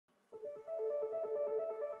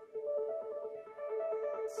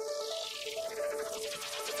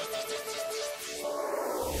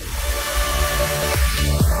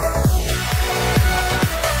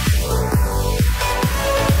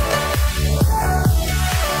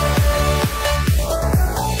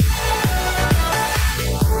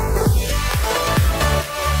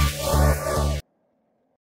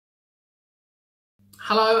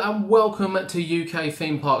Hello and welcome to UK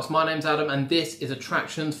Theme Parks. My name's Adam and this is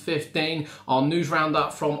Attractions 15, our news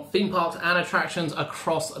roundup from theme parks and attractions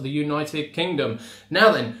across the United Kingdom.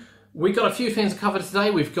 Now then, we've got a few things to cover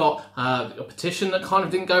today. We've got a petition that kind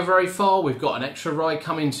of didn't go very far. We've got an extra ride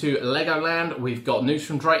coming to Legoland. We've got news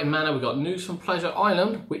from Drayton Manor. We've got news from Pleasure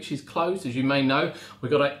Island, which is closed, as you may know.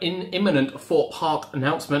 We've got an imminent Thorpe Park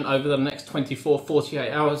announcement over the next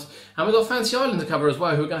 48 hours. And we've got Fantasy Island to cover as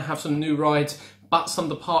well, who are going to have some new rides, but some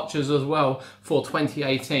departures as well for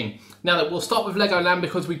 2018. Now, we'll start with Legoland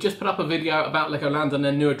because we just put up a video about Legoland and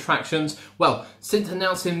their new attractions. Well, since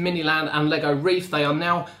announcing Miniland and Lego Reef, they are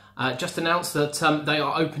now just announced that they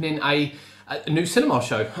are opening a new cinema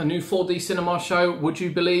show, a new 4D cinema show, would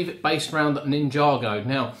you believe, based around Ninjago.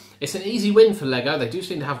 Now, it's an easy win for Lego. They do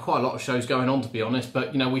seem to have quite a lot of shows going on, to be honest,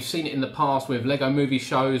 but, you know, we've seen it in the past with Lego movie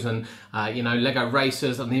shows and, you know, Lego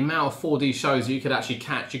racers, and the amount of 4D shows you could actually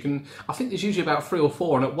catch. I think there's usually about 3 or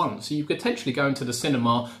 4 on at once, so you could potentially go into the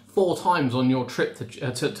cinema 4 times on your trip to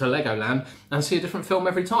Legoland and see a different film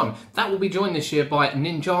every time. That will be joined this year by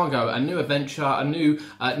Ninjago, a new adventure, a new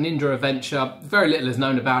ninja adventure. Very little is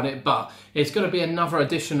known about it, but it's going to be another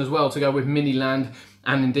addition as well to go with Miniland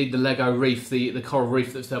and indeed the Lego Reef, the coral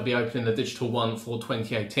reef that they'll be opening, the digital one for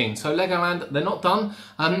 2018. So Legoland, they're not done.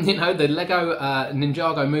 You know, the Lego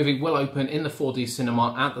Ninjago movie will open in the 4D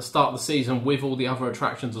cinema at the start of the season with all the other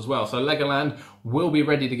attractions as well. So Legoland will be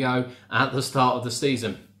ready to go at the start of the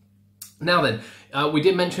season. Now then, we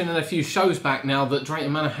did mention in a few shows back now that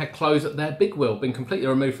Drayton Manor had closed their big wheel, been completely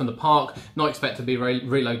removed from the park, not expected to be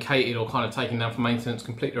relocated or kind of taken down for maintenance,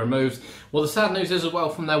 completely removed. Well, the sad news is as well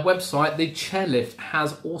from their website, the chairlift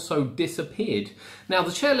has also disappeared. Now,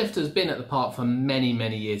 the chairlift has been at the park for many,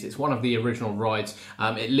 many years. It's one of the original rides.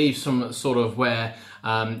 It leaves from sort of where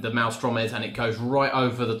the Maelstrom is, and it goes right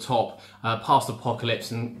over the top, past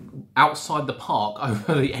Apocalypse and outside the park,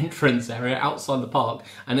 over the entrance area outside the park,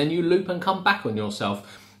 and then you loop and come back on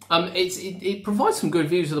yourself. It provides some good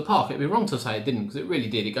views of the park. It'd be wrong to say it didn't, because it really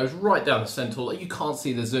did. It goes right down the centre. You can't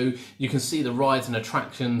see the zoo. You can see the rides and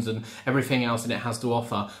attractions and everything else that it has to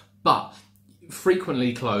offer, but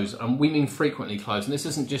frequently closed, and we mean frequently closed, and this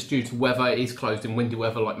isn't just due to weather. It is closed in windy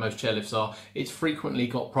weather like most chairlifts are. It's frequently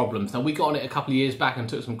got problems. Now, we got on it a couple of years back and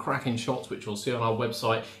took some cracking shots, which you'll see on our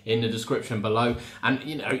website in the description below, and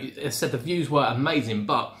you know, as I said, the views were amazing,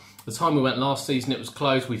 but the time we went last season, it was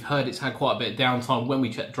closed. We've heard it's had quite a bit of downtime. When we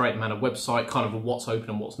checked Drayton Manor website, kind of what's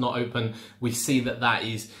open and what's not open, we see that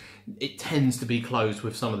it tends to be closed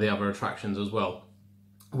with some of the other attractions as well.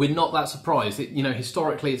 We're not that surprised. You know,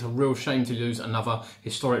 historically, it's a real shame to lose another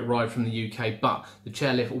historic ride from the UK, but the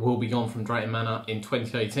chairlift will be gone from Drayton Manor in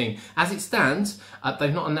 2018. As it stands,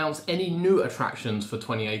 they've not announced any new attractions for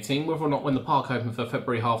 2018. Whether or not when the park opens for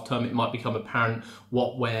February half term, it might become apparent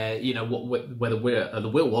where the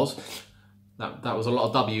wheel was. That was a lot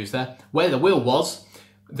of W's there. Where the wheel was,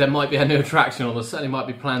 there might be a new attraction, or there certainly might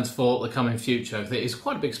be plans for the coming future. It's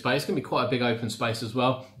quite a big space. It's going to be quite a big open space as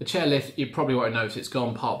well. The chairlift, you probably won't notice, it's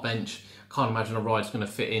gone park bench. Can't imagine a ride's going to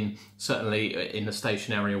fit in, certainly in the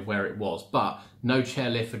station area where it was. But no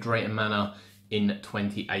chairlift for Drayton Manor in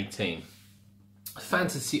 2018.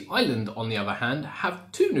 Fantasy Island, on the other hand,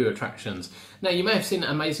 have 2 new attractions. Now, you may have seen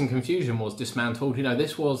Amazing Confusion was dismantled. You know,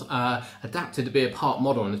 this was adapted to be a park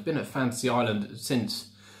model, and it's been at Fantasy Island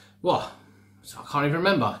since, well, so I can't even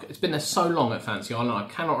remember. It's been there so long at Fantasy Island, I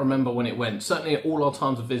cannot remember when it went. Certainly at all our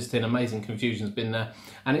times of visiting, Amazing Confusion's been there.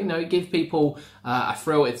 And, you know, it gives people a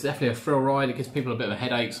thrill. It's definitely a thrill ride. It gives people a bit of a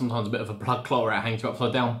headache, sometimes a bit of a blood clot where it hangs you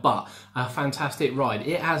upside down, but a fantastic ride.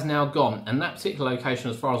 It has now gone, and that particular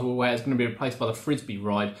location, as far as we're aware, is going to be replaced by the Frisbee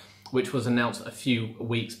ride, which was announced a few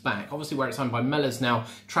weeks back. Obviously, where it's owned by Mellors now,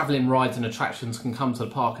 travelling rides and attractions can come to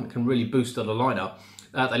the park and it can really boost the lineup.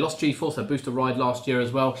 They lost G-Force, their booster ride last year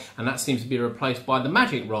as well, and that seems to be replaced by the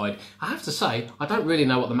Magic Ride. I have to say, I don't really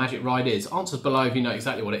know what the Magic Ride is. Answers below if you know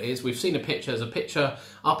exactly what it is. We've seen a picture. There's a picture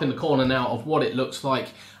up in the corner now of what it looks like.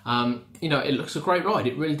 You know, it looks a great ride.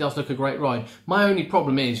 It really does look a great ride. My only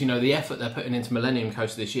problem is, you know, the effort they're putting into Millennium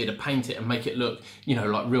Coaster this year to paint it and make it look, you know,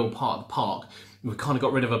 like real part of the park. We've kind of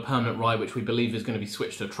got rid of a permanent ride, which we believe is going to be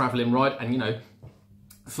switched to a travelling ride, and, you know,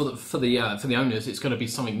 for the owners, it's going to be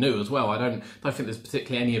something new as well. I don't think there's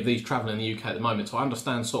particularly any of these travelling in the UK at the moment, so I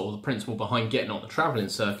understand sort of the principle behind getting on the travelling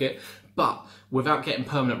circuit, but without getting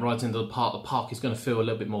permanent rides into the park is going to feel a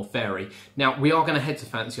little bit more fairy. Now, we are going to head to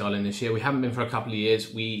Fantasy Island this year. We haven't been for a couple of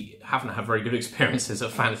years. We haven't had very good experiences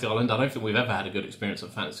at Fantasy Island. I don't think we've ever had a good experience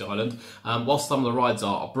at Fantasy Island. Whilst some of the rides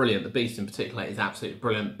are brilliant, the Beast in particular is absolutely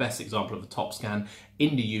brilliant. Best example of a top scan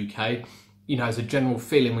in the UK. You know, as a general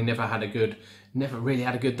feeling, we never had a good never really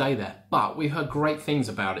had a good day there. But we've heard great things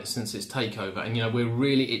about it since its takeover, and you know, we're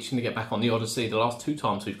really itching to get back on the Odyssey. The last 2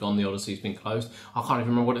 times we've gone, the Odyssey's been closed. I can't even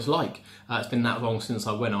remember what it's like. It's been that long since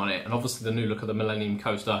I went on it, and obviously the new look of the Millennium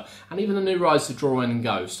Coaster, and even the new rides to draw in and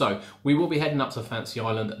go. So we will be heading up to Fantasy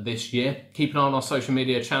Island this year. Keep an eye on our social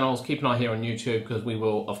media channels, keep an eye here on YouTube, because we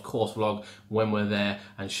will of course vlog when we're there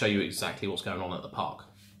and show you exactly what's going on at the park.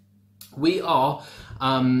 We are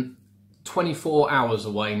 24 hours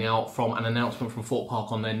away now from an announcement from Thorpe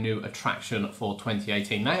Park on their new attraction for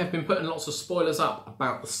 2018. They have been putting lots of spoilers up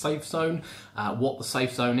about the safe zone, what the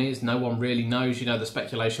safe zone is. No one really knows. You know, the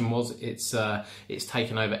speculation was it's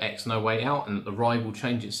taken over X No Way Out and that the ride will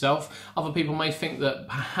change itself. Other people may think that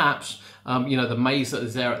perhaps you know, the maze that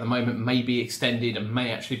is there at the moment may be extended and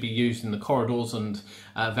may actually be used in the corridors and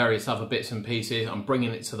various other bits and pieces. I'm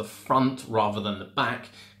bringing it to the front rather than the back,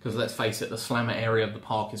 because let's face it, the slammer area of the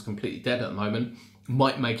park is completely dead at the moment.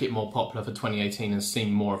 Might make it more popular for 2018 and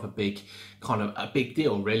seem more of a big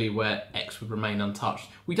deal really, where X would remain untouched.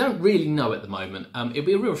 We don't really know at the moment. It'd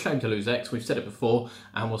be a real shame to lose X. We've said it before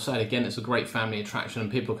and we'll say it again. It's a great family attraction,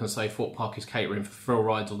 and people can say Thorpe Park is catering for thrill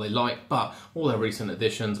rides all they like, but all their recent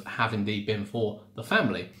additions have indeed been for the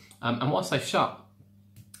family. And once they've shut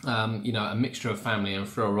you know, a mixture of family and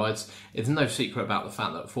thrill rides, it's no secret about the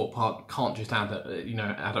fact that Thorpe Park can't just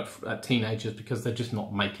add teenagers, because they're just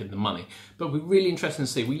not making the money. But we're really interested to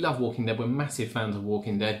see. We love Walking Dead. We're massive fans of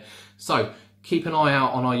Walking Dead. So keep an eye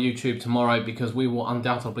out on our YouTube tomorrow, because we will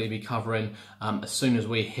undoubtedly be covering, as soon as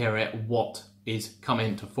we hear it, what is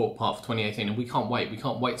coming to Thorpe Park for 2018, and we can't wait. We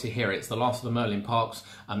can't wait to hear it. It's the last of the Merlin parks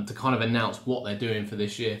to kind of announce what they're doing for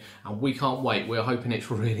this year, and we can't wait. We're hoping it's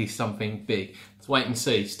really something big. Let's wait and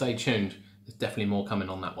see. Stay tuned. There's definitely more coming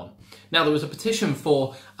on that one. Now, there was a petition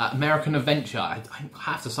for American Adventure. I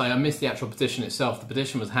have to say, I missed the actual petition itself. The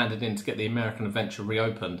petition was handed in to get the American Adventure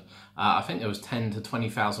reopened. I think there was 10 to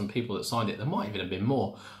 20,000 people that signed it. There might even have been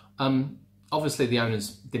more. Obviously, the owners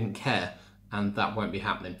didn't care, and that won't be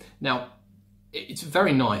happening. Now, it's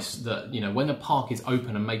very nice that, you know, when a park is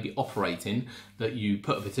open and maybe operating, that you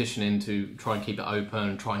put a petition in to try and keep it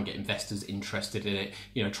open, try and get investors interested in it,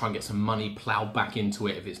 you know, try and get some money ploughed back into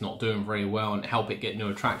it if it's not doing very well, and help it get new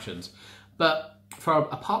attractions. But for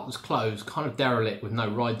a park that's closed, kind of derelict with no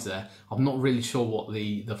rides there, I'm not really sure what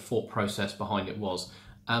the thought process behind it was.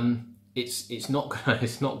 It's not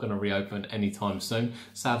gonna reopen anytime soon,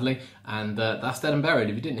 sadly, and that's dead and buried.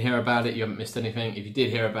 If you didn't hear about it, you haven't missed anything. If you did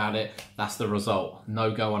hear about it, that's the result.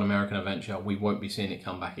 No go on American Adventure. We won't be seeing it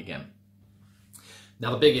come back again.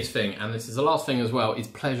 Now, the biggest thing, and this is the last thing as well, is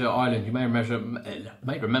Pleasure Island. You may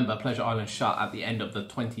remember Pleasure Island shut at the end of the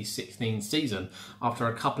 2016 season after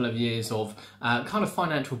a couple of years of kind of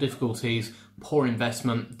financial difficulties, poor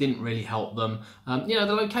investment, didn't really help them. You know,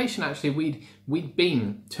 the location, actually, we'd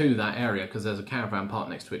been to that area because there's a caravan park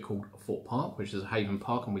next to it called Thorpe Park, which is a haven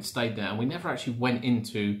park, and we'd stayed there, and we never actually went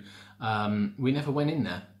into, we never went in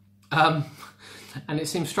there. And it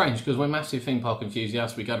seems strange because we're massive theme park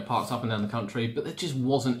enthusiasts. We go to parks up and down the country, but there just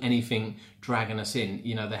wasn't anything dragging us in.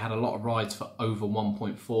 You know, they had a lot of rides for over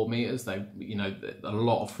 1.4 meters. They, you know, a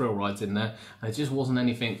lot of thrill rides in there, and it just wasn't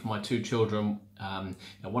anything for my 2 children. You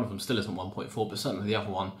know, one of them still isn't 1.4, but certainly the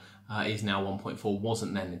other one is now 1.4.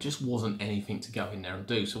 Wasn't then. It just wasn't anything to go in there and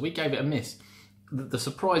do. So we gave it a miss. The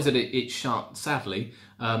surprise that it shut, sadly,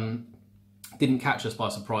 didn't catch us by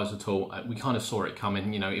surprise at all. We kind of saw it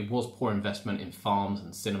coming. You know, it was poor investment in farms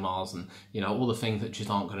and cinemas and, you know, all the things that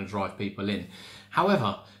just aren't going to drive people in.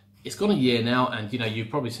 However, it's gone a year now, and, you know,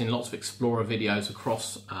 you've probably seen lots of Explorer videos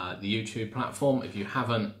across the YouTube platform. If you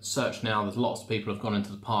haven't, search now. There's lots of people who've gone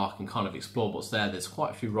into the park and kind of explored what's there. There's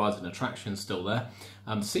quite a few rides and attractions still there.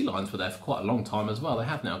 The sea lions were there for quite a long time as well. They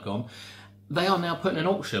have now gone. They are now putting an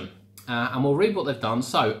auction, and we'll read what they've done.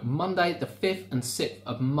 So, Monday the 5th and 6th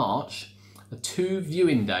of March, the 2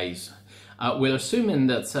 viewing days. We're assuming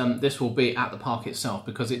that this will be at the park itself,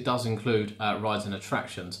 because it does include rides and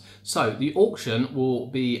attractions. So the auction will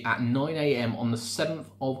be at 9 AM on the 7th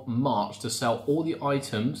of March to sell all the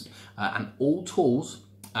items and all tools,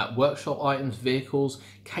 workshop items, vehicles,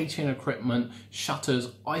 catering equipment, shutters,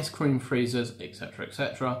 ice cream freezers,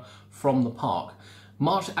 etc., from the park.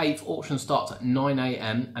 March 8th auction starts at 9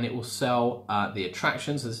 AM and it will sell the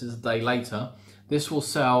attractions. This is a day later. This will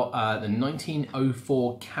sell the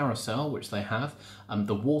 1904 carousel, which they have,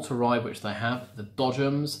 the water ride, which they have, the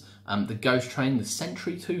Dodgems, the Ghost Train, the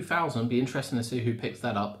Century 2000, be interesting to see who picks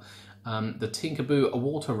that up, the Tinkerboo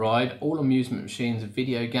water ride, all amusement machines,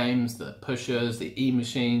 video games, the pushers, the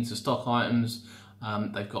e-machines, the stock items,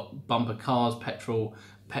 they've got bumper cars, petrol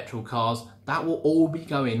cars. That will all be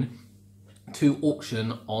going to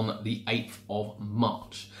auction on the 8th of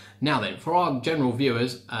March. Now then, for our general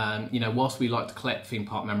viewers, you know, whilst we like to collect theme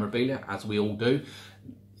park memorabilia, as we all do,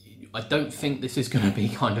 I don't think this is going to be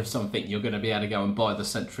kind of something you're going to be able to go and buy the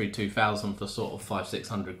Century 2000 for sort of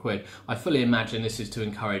 500-600 quid. I fully imagine this is to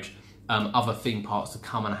encourage other theme parks to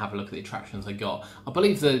come and have a look at the attractions they got. I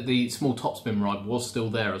believe the small topspin ride was still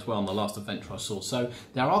there as well on the last adventure I saw, so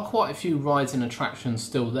there are quite a few rides and attractions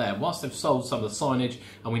still there. Whilst they've sold some of the signage,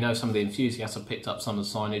 and we know some of the enthusiasts have picked up some of the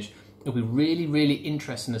signage, it'll be really, really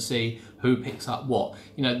interesting to see who picks up what.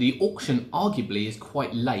 You know, the auction arguably is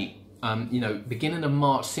quite late. You know, beginning of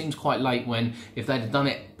March seems quite late, when if they'd have done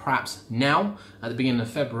it perhaps now, at the beginning of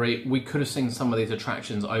February, we could have seen some of these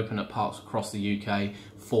attractions open at parks across the UK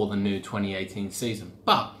for the new 2018 season.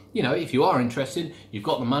 But, you know, if you are interested, you've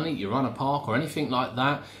got the money, you run a park or anything like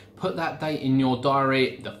that, put that date in your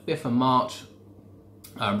diary, the 5th of March,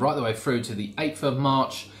 right the way through to the 8th of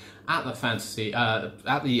March, at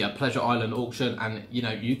the Pleasure Island auction, and you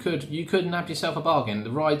know, you could nab yourself a bargain.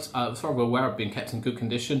 The rides, as far as we're aware, have been kept in good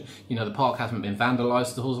condition. You know, the park hasn't been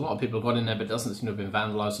vandalised at all. A lot of people have got in there, but it doesn't seem to have been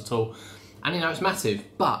vandalised at all. And you know, it's massive,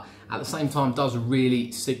 but at the same time does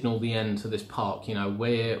really signal the end to this park. You know,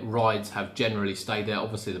 where rides have generally stayed there,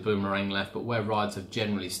 obviously the boomerang left, but where rides have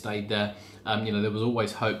generally stayed there, you know, there was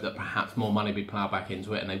always hope that perhaps more money would be ploughed back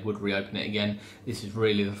into it and they would reopen it again. This is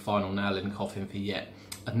really the final nail in the coffin for yet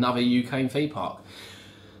another UK theme park.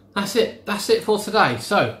 That's it for today.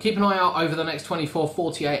 So keep an eye out over the next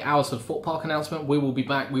 24-48 hours for the Thorpe Park announcement. We will be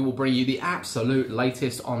back. We will bring you the absolute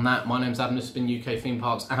latest on that. My name's Adam, this has been UK Theme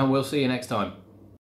Parks, and we'll see you next time.